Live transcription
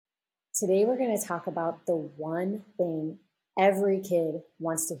Today we're going to talk about the one thing every kid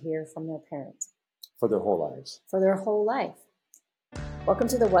wants to hear from their parents. For their whole lives. For their whole life. Welcome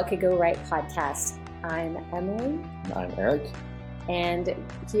to the What Could Go Right podcast. I'm Emily. And I'm Eric. And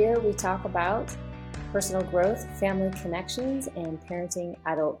here we talk about personal growth, family connections, and parenting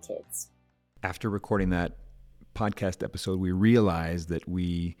adult kids. After recording that podcast episode, we realized that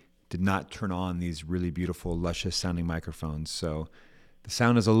we did not turn on these really beautiful, luscious sounding microphones. So the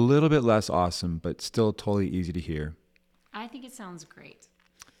sound is a little bit less awesome, but still totally easy to hear. I think it sounds great.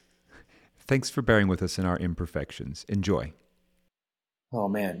 Thanks for bearing with us in our imperfections. Enjoy. Oh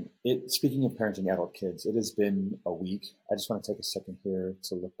man, speaking of parenting adult kids, it has been a week. I just want to take a second here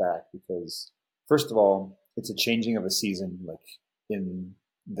to look back because, first of all, it's a changing of a season, like in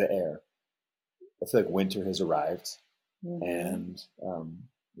the air. I feel like winter has arrived, and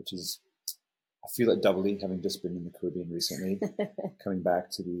which is, I feel it doubly having just been in the Caribbean recently, coming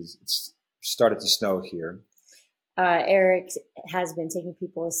back to these. It's started to snow here. Eric has been taking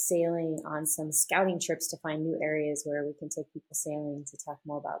people sailing on some scouting trips to find new areas where we can take people sailing to talk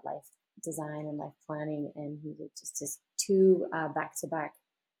more about life design and life planning. And he did just two back-to-back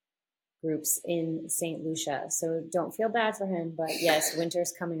groups in St. Lucia. So don't feel bad for him, but yes,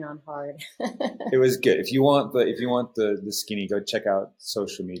 winter's coming on hard. It was good. If you want the skinny, go check out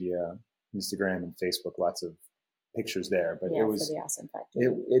social media, Instagram and Facebook, lots of pictures there. But yeah, it was for the awesome factor.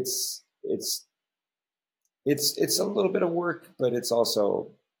 It's a little bit of work, but it's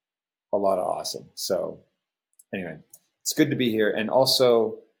also a lot of awesome. So anyway, it's good to be here. And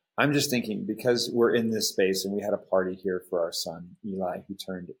also, I'm just thinking, because we're in this space and we had a party here for our son, Eli, who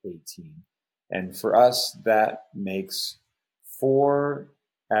turned 18. And for us, that makes 4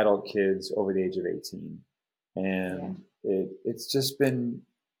 adult kids over the age of 18. And it's just been,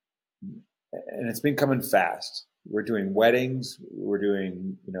 and it's been coming fast. We're doing weddings. We're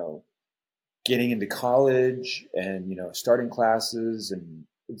doing, getting into college and, starting classes. And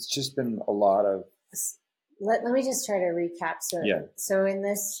it's just been a lot of. Let me just try to recap. So in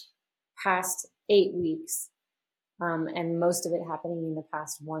this past 8 weeks, and most of it happening in the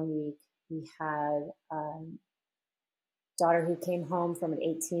past 1 week, we had a daughter who came home from an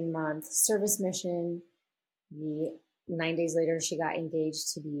 18-month service mission. 9 days later, she got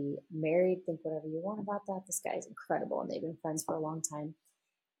engaged to be married. Think whatever you want about that. This guy is incredible, and they've been friends for a long time.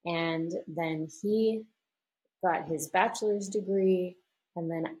 And then he got his bachelor's degree,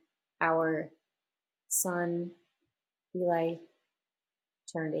 and then our son, Eli,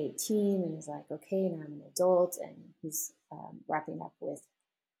 turned 18 and was like, okay, now I'm an adult, and he's wrapping up with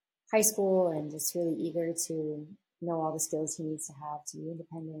high school and just really eager to know all the skills he needs to have to be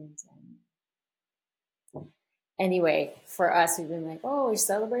independent. And anyway, for us, we've been like, oh, we're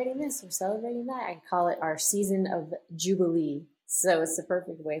celebrating this, we're celebrating that. I call it our season of Jubilee. So it's the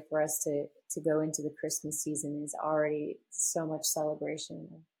perfect way for us to go into the Christmas season. Is already so much celebration.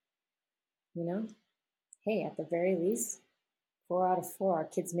 Hey, at the very least, 4 out of 4, our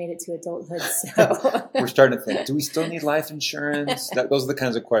kids made it to adulthood. So we're starting to think, do we still need life insurance? Those are the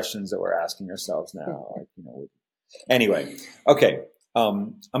kinds of questions that we're asking ourselves now. Anyway, okay.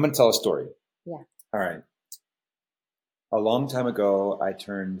 I'm going to tell a story. Yeah. All right. A long time ago, I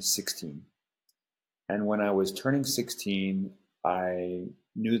turned 16. And when I was turning 16, I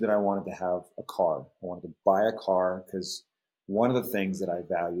knew that I wanted to have a car. I wanted to buy a car because one of the things that I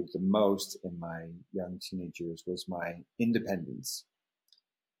valued the most in my young teenage years was my independence.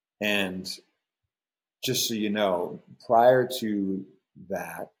 And just so you know, prior to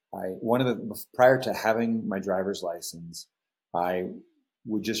that, prior to having my driver's license, I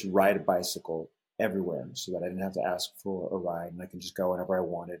would just ride a bicycle everywhere so that I didn't have to ask for a ride, and I could just go whenever I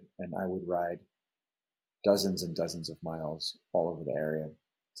wanted. And I would ride dozens and dozens of miles all over the area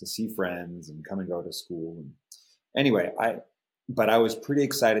to see friends and come and go to school. And anyway, but I was pretty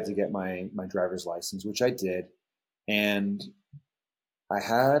excited to get my driver's license, which I did. And I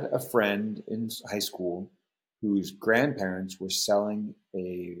had a friend in high school whose grandparents were selling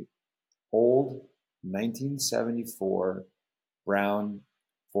a old 1974 brown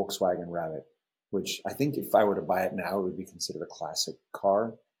Volkswagen Rabbit, which I think if I were to buy it now, it would be considered a classic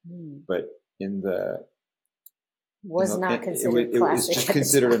car. But it was just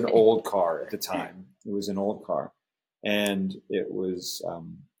considered an old car at the time. It was an old car, and it was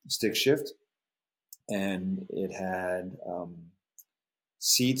stick shift, and it had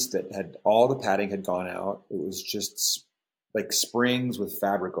seats that had all the padding had gone out. It was just like springs with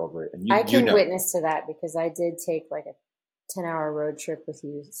fabric over it. And I can witness to that because I did take like a 10-hour road trip with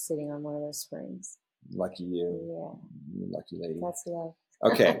you sitting on one of those springs. Lucky you. Yeah. Lucky lady. That's love.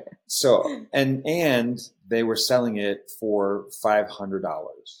 Okay. So, and they were selling it for $500,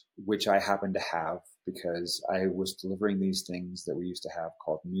 which I happened to have because I was delivering these things that we used to have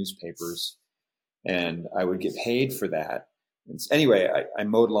called newspapers, and I would get paid for that. And anyway, I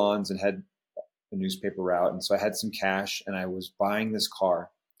mowed lawns and had a newspaper route. And so I had some cash and I was buying this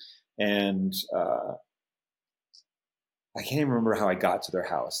car, and I can't even remember how I got to their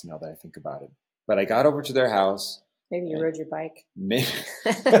house now that I think about it, but I got over to their house. Maybe you rode your bike. Maybe.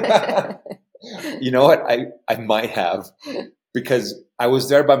 You know what? I might have, because I was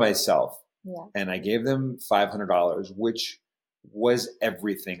there by myself. Yeah. And I gave them $500, which was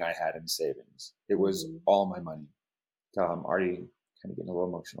everything I had in savings. It was all my money. I'm already kind of getting a little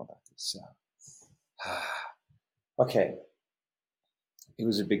emotional about this. Okay. It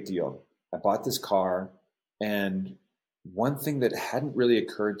was a big deal. I bought this car, and one thing that hadn't really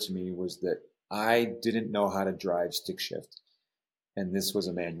occurred to me was that I didn't know how to drive stick shift, and this was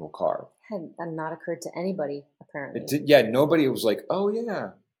a manual car. Had not occurred to anybody, apparently. It did, yeah. Nobody was like, "Oh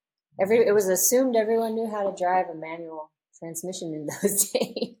yeah." It was assumed everyone knew how to drive a manual transmission in those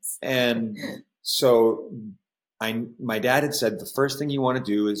days. And so, my dad had said the first thing you want to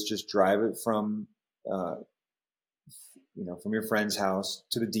do is just drive it from, from your friend's house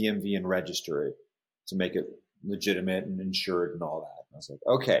to the DMV and register it to make it legitimate and insured and all that. And I was like,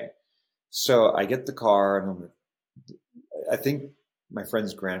 okay. So I get the car, and I think my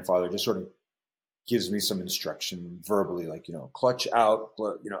friend's grandfather just sort of gives me some instruction verbally, like, clutch out,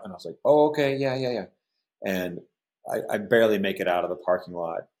 and I was like, oh, okay, yeah. And I barely make it out of the parking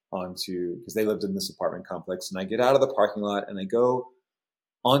lot because they lived in this apartment complex, and I get out of the parking lot and I go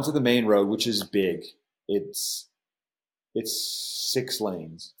onto the main road, which is big. It's 6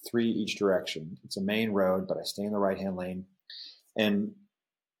 lanes, 3 each direction. It's a main road, but I stay in the right-hand lane. And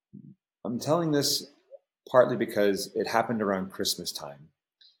I'm telling this partly because it happened around Christmas time.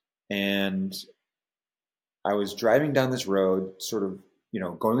 And I was driving down this road, sort of,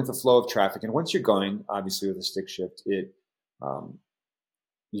 going with the flow of traffic. And once you're going, obviously with a stick shift, you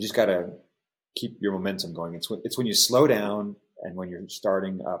just got to keep your momentum going. It's when you slow down and when you're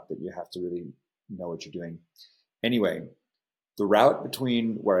starting up that you have to really know what you're doing. Anyway, the route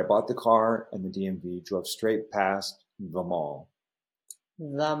between where I bought the car and the DMV drove straight past the mall.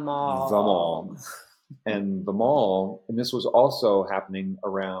 The mall. And the mall, and this was also happening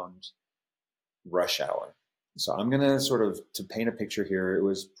around rush hour. So I'm going to sort of, to paint a picture here, it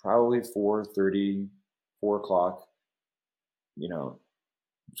was probably 4:30, 4 o'clock,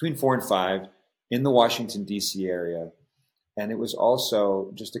 between 4 and 5 in the Washington, D.C. area. And it was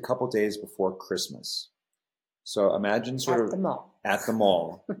also just a couple days before Christmas. So imagine sort of at the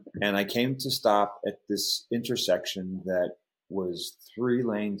mall. And I came to stop at this intersection that was 3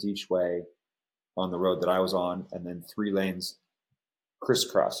 lanes each way on the road that I was on, and then 3 lanes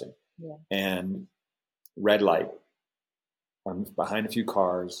crisscrossing. Yeah. And red light. I'm behind a few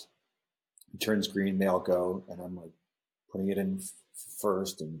cars. It turns green. They all go, and I'm like putting it in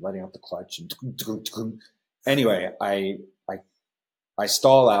first and letting out the clutch. And anyway, I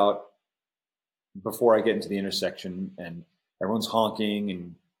stall out before I get into the intersection, and everyone's honking,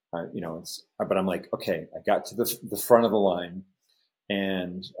 and but I'm like, okay, I got to the front of the line,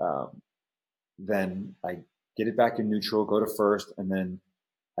 and then I get it back in neutral, go to first, and then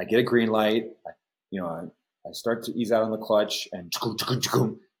I get a green light. I start to ease out on the clutch, and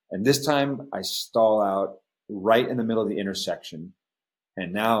this time I stall out right in the middle of the intersection.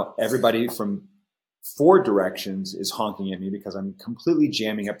 And now everybody from 4 directions is honking at me because I'm completely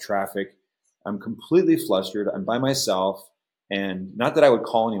jamming up traffic. I'm completely flustered. I'm by myself. And not that I would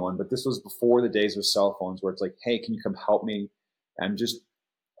call anyone, but this was before the days of cell phones where it's like, hey, can you come help me? I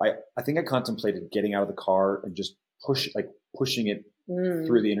think I contemplated getting out of the car and just pushing it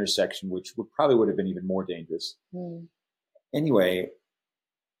through the intersection, which probably would have been even more dangerous. Anyway,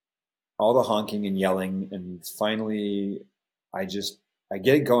 all the honking and yelling, and finally I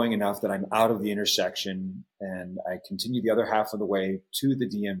get it going enough that I'm out of the intersection, and I continue the other half of the way to the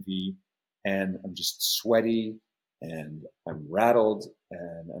DMV, and I'm just sweaty and I'm rattled,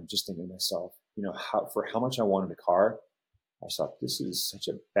 and I'm just thinking to myself, for how much I wanted a car, I thought, this is such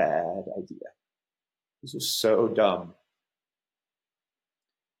a bad idea. This is so dumb.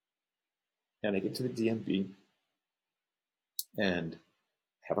 And I get to the DMV and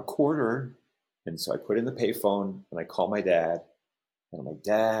have a quarter. And so I put in the payphone and I call my dad, and I'm like,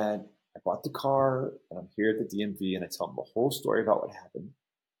 Dad, I bought the car and I'm here at the DMV, and I tell him the whole story about what happened.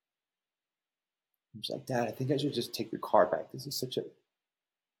 He's like, Dad, I think I should just take your car back. This is such a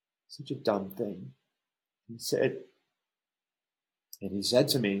dumb thing. He said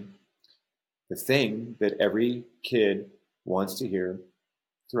to me, the thing that every kid wants to hear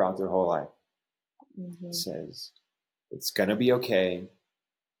throughout their whole life. It says, it's going to be okay.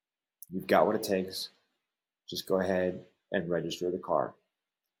 You've got what it takes. Just go ahead and register the car.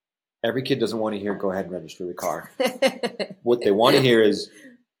 Every kid doesn't want to hear, go ahead and register the car. What they want to hear is,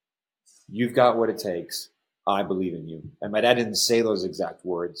 you've got what it takes. I believe in you. And my dad didn't say those exact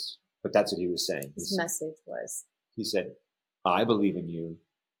words, but that's what he was saying. His message was, he said, I believe in you.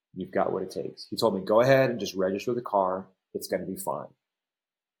 You've got what it takes. He told me, go ahead and just register the car. It's going to be fine.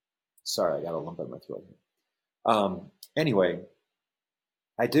 Sorry, I got a lump in my throat here. Anyway,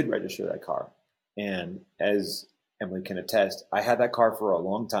 I did register that car. And as Emily can attest, I had that car for a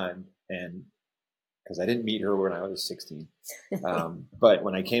long time, and because I didn't meet her when I was 16. But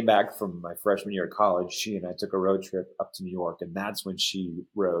when I came back from my freshman year of college, she and I took a road trip up to New York, and that's when she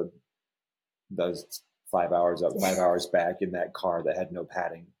rode those 5 hours up, 5 hours back in that car that had no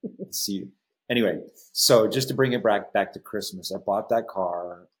padding seat. Anyway, so just to bring it back to Christmas, I bought that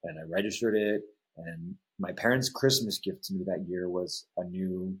car and I registered it. And my parents' Christmas gift to me that year was a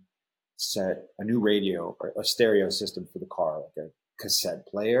new radio, or a stereo system for the car, like a cassette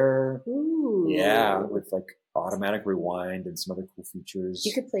player. Ooh. Yeah, with like automatic rewind and some other cool features.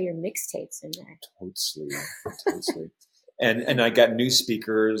 You could play your mixtapes in there. Totally. And I got new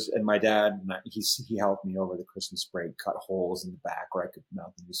speakers, and my dad, he helped me over the Christmas break, cut holes in the back where I could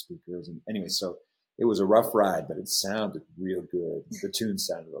mount the new speakers. And anyway, so it was a rough ride, but it sounded real good. The tunes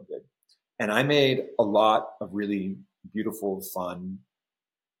sounded real good. And I made a lot of really beautiful, fun,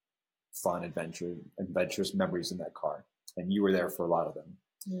 adventurous memories in that car. And you were there for a lot of them.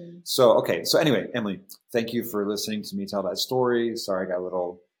 Mm. So anyway, Emily, thank you for listening to me tell that story. Sorry, I got a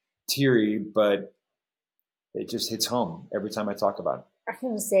little teary, but it just hits home every time I talk about it. I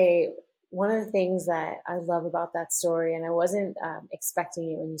can say one of the things that I love about that story, and I wasn't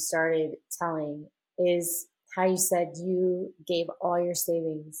expecting it when you started telling, is how you said you gave all your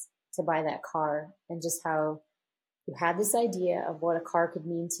savings to buy that car, and just how you had this idea of what a car could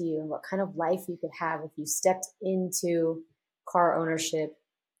mean to you and what kind of life you could have if you stepped into car ownership,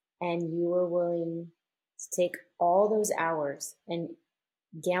 and you were willing to take all those hours and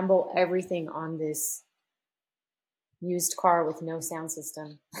gamble everything on this used car with no sound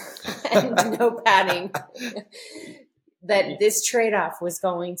system and no padding, that this trade-off was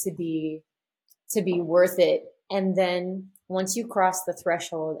going to be worth it. And then once you crossed the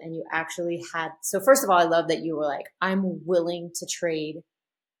threshold and you actually had, so first of all, I love that you were like, I'm willing to trade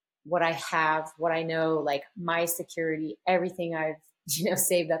what I have, what I know, like my security, everything I've,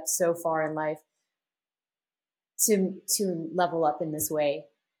 saved up so far in life to level up in this way.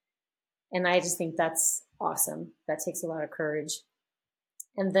 And I just think that's awesome. That takes a lot of courage.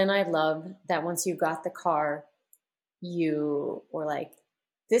 And then I love that once you got the car, you were like,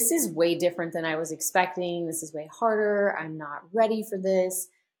 this is way different than I was expecting. This is way harder. I'm not ready for this.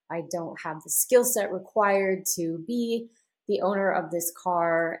 I don't have the skill set required to be the owner of this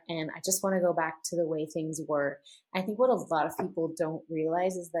car. And I just want to go back to the way things were. I think what a lot of people don't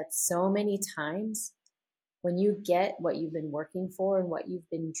realize is that so many times when you get what you've been working for and what you've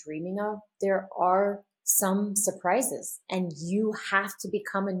been dreaming of, there are some surprises, and you have to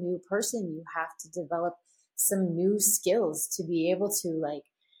become a new person. You have to develop some new skills to be able to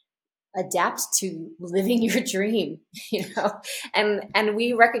adapt to living your dream, and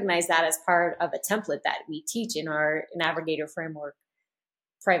we recognize that as part of a template that we teach in our Navigator Framework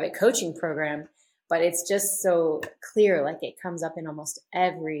private coaching program. But it's just so clear, like it comes up in almost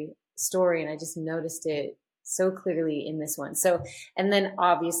every story. And I just noticed it so clearly in this one. So, and then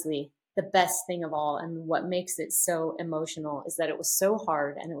obviously the best thing of all, and what makes it so emotional, is that it was so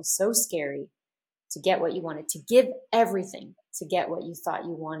hard and it was so scary to get what you wanted, to give everything to get what you thought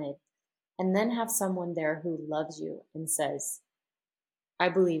you wanted. And then have someone there who loves you and says, I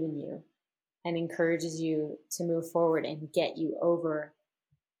believe in you, and encourages you to move forward and get you over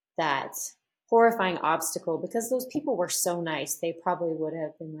that horrifying obstacle. Because those people were so nice. They probably would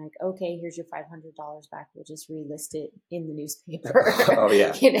have been like, okay, here's your $500 back. We'll just relist it in the newspaper. Oh,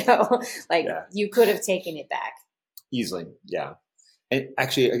 yeah. You could have taken it back. Easily. Yeah. And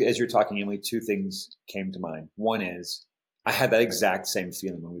actually, as you're talking, Emily, two things came to mind. One is, I had that exact same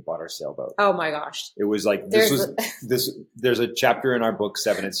feeling when we bought our sailboat. Oh my gosh. It was like, there's a chapter in our book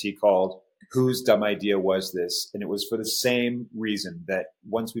 7 at Sea called Whose Dumb Idea Was This? And it was for the same reason that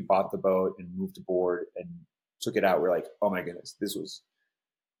once we bought the boat and moved aboard and took it out, we're like, oh my goodness, this was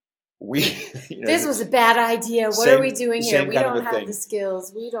a bad idea. What are we doing here? We don't have the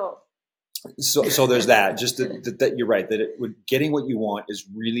skills. We don't. So there's that. Just that you're right. That getting what you want is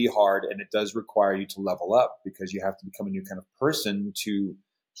really hard, and it does require you to level up, because you have to become a new kind of person to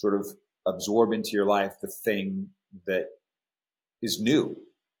sort of absorb into your life the thing that is new.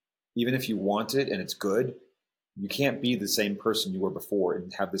 even if you want it and it's good, you can't be the same person you were before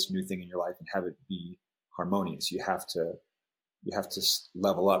and have this new thing in your life and have it be harmonious. You have to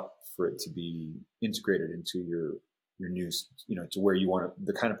level up for it to be integrated into your new, to where you want to,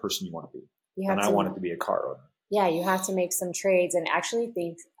 the kind of person you want to be. And I want it to be a car owner. Yeah, you have to make some trades, and actually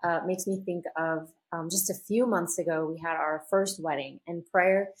makes me think of just a few months ago we had our first wedding, and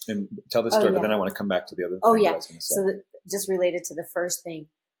prior. And tell the story, but then I want to come back to the other. Oh yeah, so just related to the first thing,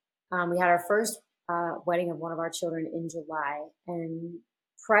 we had our first wedding of one of our children in July, and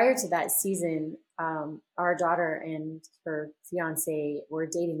prior to that season, our daughter and her fiance were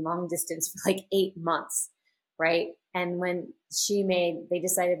dating long distance for like 8 months, right? And when they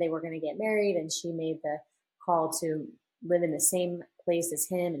decided they were going to get married, and she made the call to live in the same place as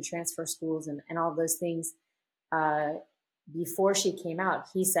him and transfer schools and all those things. Before she came out,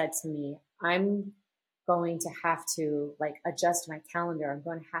 he said to me, I'm going to have to adjust my calendar. I'm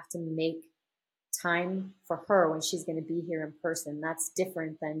going to have to make time for her when she's going to be here in person. That's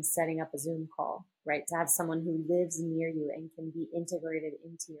different than setting up a Zoom call, right? To have someone who lives near you and can be integrated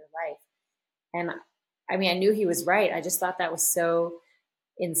into your life. And I mean, I knew he was right. I just thought that was so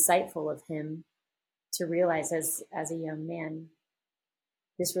insightful of him to realize as a young man,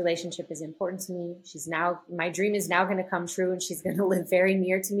 this relationship is important to me. My dream is now going to come true, and she's going to live very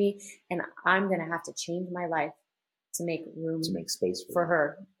near to me. And I'm going to have to change my life to make room, to make space for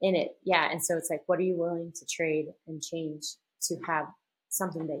her in it. Yeah. And so it's like, what are you willing to trade and change to have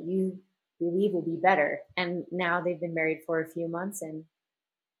something that you believe will be better? And now they've been married for a few months, and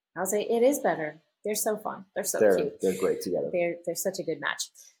I'll say it is better. They're so fun. They're so cute. They're great together. They're such a good match.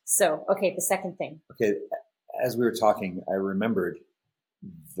 So, okay, the second thing. Okay, as we were talking, I remembered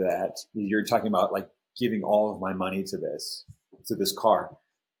that you're talking about giving all of my money to this car.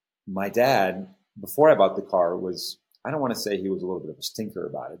 My dad, before I bought the car, I don't want to say he was a little bit of a stinker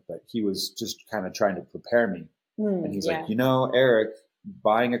about it, but he was just kind of trying to prepare me. And he's like, Eric,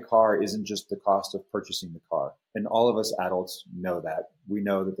 buying a car isn't just the cost of purchasing the car. And all of us adults know that. We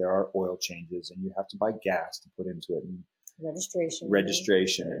know that there are oil changes and you have to buy gas to put into it. And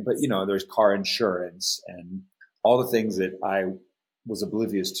registration. But, there's car insurance and all the things that I was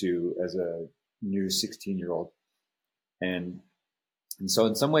oblivious to as a new 16-year-old. And so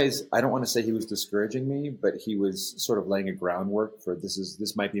in some ways, I don't want to say he was discouraging me, but he was sort of laying a groundwork for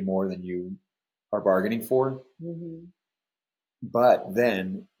this might be more than you are bargaining for. Mm-hmm. But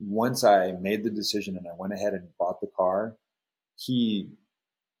then once I made the decision and I went ahead and bought the car, he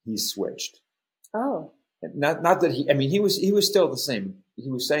switched. Oh. Not that he was still the same.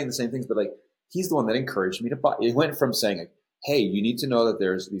 He was saying the same things, but he's the one that encouraged me to buy. It went from saying hey, you need to know that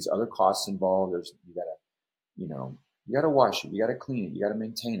there's these other costs involved. You gotta wash it, you gotta clean it, you gotta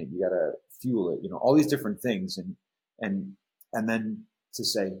maintain it, you gotta fuel it, all these different things. And then to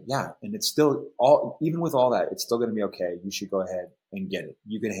say, yeah, and it's still even with all that, it's still going to be okay. You should go ahead and get it.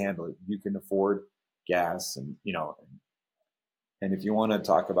 You can handle it. You can afford gas and and if you want to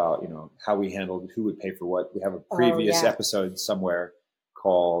talk about, how we handled who would pay for what, we have a previous episode somewhere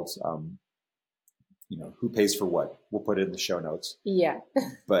called, who pays for what. We'll put it in the show notes. Yeah.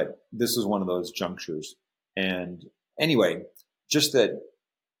 But this was one of those junctures. And anyway, just that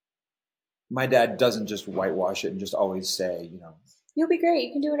my dad doesn't just whitewash it and just always say, you'll be great.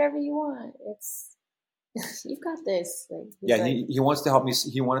 You can do whatever you want. You've got this. He wants to help me.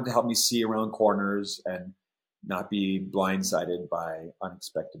 He wanted to help me see around corners and not be blindsided by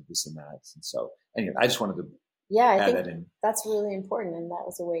unexpected this and that. And so anyway, I just wanted to add that in. That's really important. And that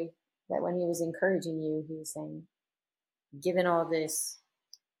was a way that when he was encouraging you, he was saying, given all this,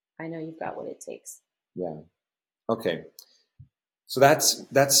 I know you've got what it takes. Yeah. Okay. So that's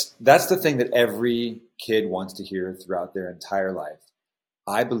the thing that every kid wants to hear throughout their entire life.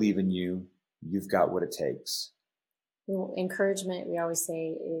 I believe in you. You've got what it takes. Well, encouragement, we always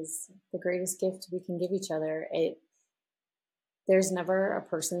say, is the greatest gift we can give each other. There's never a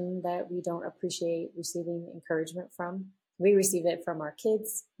person that we don't appreciate receiving encouragement from. We receive it from our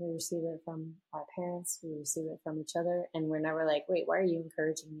kids. We receive it from our parents. We receive it from each other. And we're never like, wait, why are you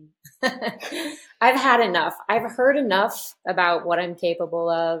encouraging me? I've had enough. I've heard enough about what I'm capable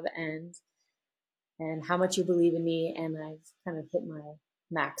of and how much you believe in me. And I've kind of hit my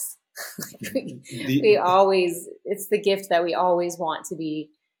max. It's the gift that we always want to be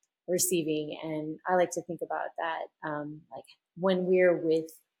receiving. And I like to think about that. When we're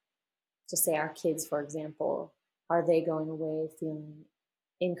with, just say our kids, for example, are they going away feeling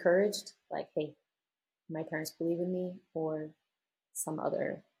encouraged? Like, hey, my parents believe in me, or some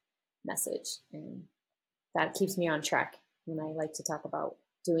other message. And that keeps me on track when I like to talk about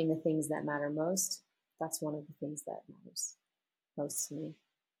doing the things that matter most. That's one of the things that matters most to me.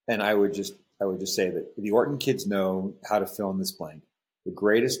 And I would just say that the Orton kids know how to fill in this blank. The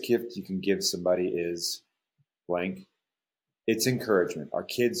greatest gift you can give somebody is blank. It's encouragement. Our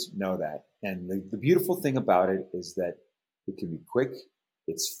kids know that. And the beautiful thing about it is that it can be quick.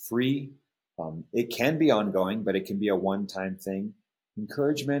 It's free. It can be ongoing, but it can be a one-time thing.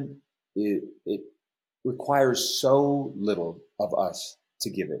 Encouragement, it requires so little of us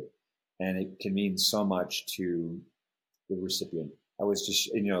to give it. And it can mean so much to the recipient. I was just,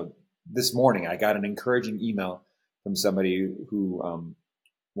 this morning I got an encouraging email from somebody who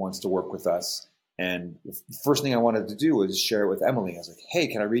wants to work with us. And the first thing I wanted to do was share it with Emily. I was like, hey,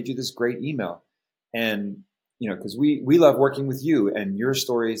 can I read you this great email? And, because we love working with you, and your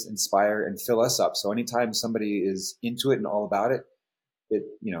stories inspire and fill us up. So anytime somebody is into it and all about it, it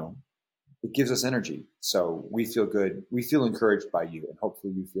gives us energy. So we feel good. We feel encouraged by you, and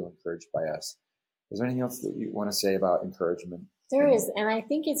hopefully you feel encouraged by us. Is there anything else that you want to say about encouragement? There is. And I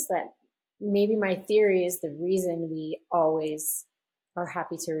think it's that maybe my theory is the reason we always are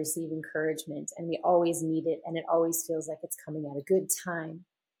happy to receive encouragement, and we always need it, and it always feels like it's coming at a good time,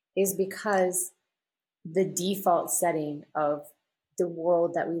 is because the default setting of the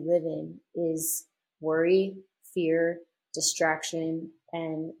world that we live in is worry, fear, distraction,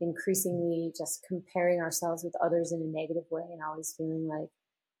 and increasingly just comparing ourselves with others in a negative way, and always feeling like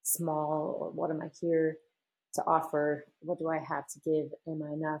small, or what am I here to offer? What do I have to give? Am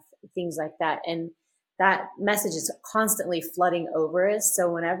I enough? Things like that. And that message is constantly flooding over us.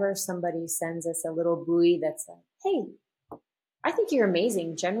 So whenever somebody sends us a little buoy that's like, hey, I think you're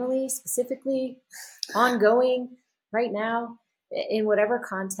amazing, generally, specifically, ongoing, right now, in whatever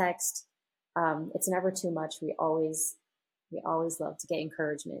context, it's never too much. We always love to get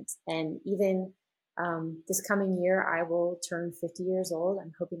encouragement. And even this coming year, I will turn 50 years old.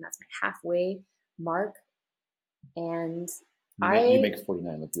 I'm hoping that's my halfway mark. And you make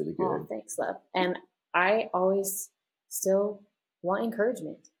 49 look really good. Oh, thanks, love. And I always still want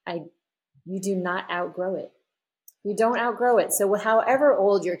encouragement. You do not outgrow it. You don't outgrow it. So however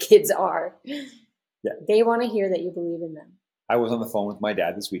old your kids are, they want to hear that you believe in them. I was on the phone with my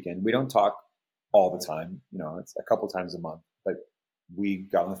dad this weekend. We don't talk all the time. It's a couple times a month. But we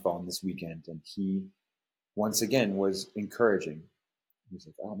got on the phone this weekend, and he, once again, was encouraging. He was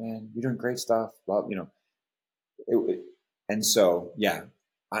like, oh, man, you're doing great stuff. Well, and so, yeah.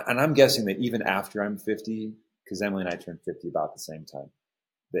 And I'm guessing that even after I'm 50, because Emily and I turned 50 about the same time,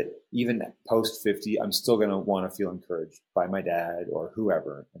 that even post 50, I'm still going to want to feel encouraged by my dad or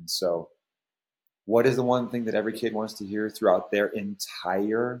whoever. And so what is the one thing that every kid wants to hear throughout their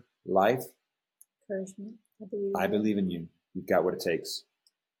entire life? Encouragement. I believe in you. You've got what it takes.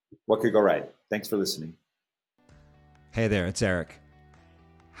 What could go right? Thanks for listening. Hey there, it's Eric.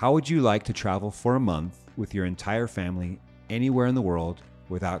 How would you like to travel for a month with your entire family anywhere in the world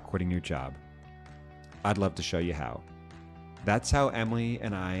without quitting your job? I'd love to show you how. That's how Emily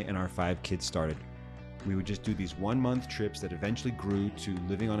and I and our 5 kids started. We would just do these 1-month trips that eventually grew to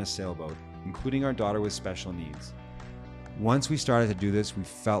living on a sailboat, including our daughter with special needs. Once we started to do this, we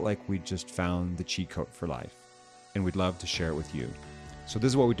felt like we'd just found the cheat code for life, and we'd love to share it with you. So this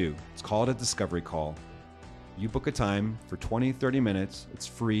is what we do. It's called a discovery call. You book a time for 20, 30 minutes. It's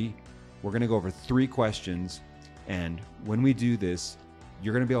free. We're going to go over 3 questions. And when we do this,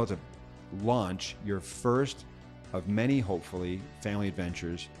 you're going to be able to launch your first of many, hopefully, family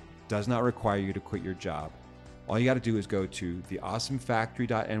adventures. Does not require you to quit your job. All you got to do is go to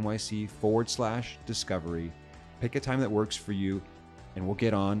theawesomefactory.nyc/discovery, pick a time that works for you, and we'll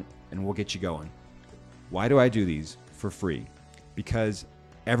get on and we'll get you going. Why do I do these for free? Because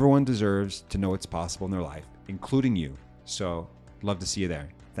everyone deserves to know what's possible in their life, including you. So, love to see you there.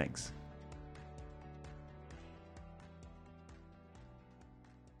 Thanks.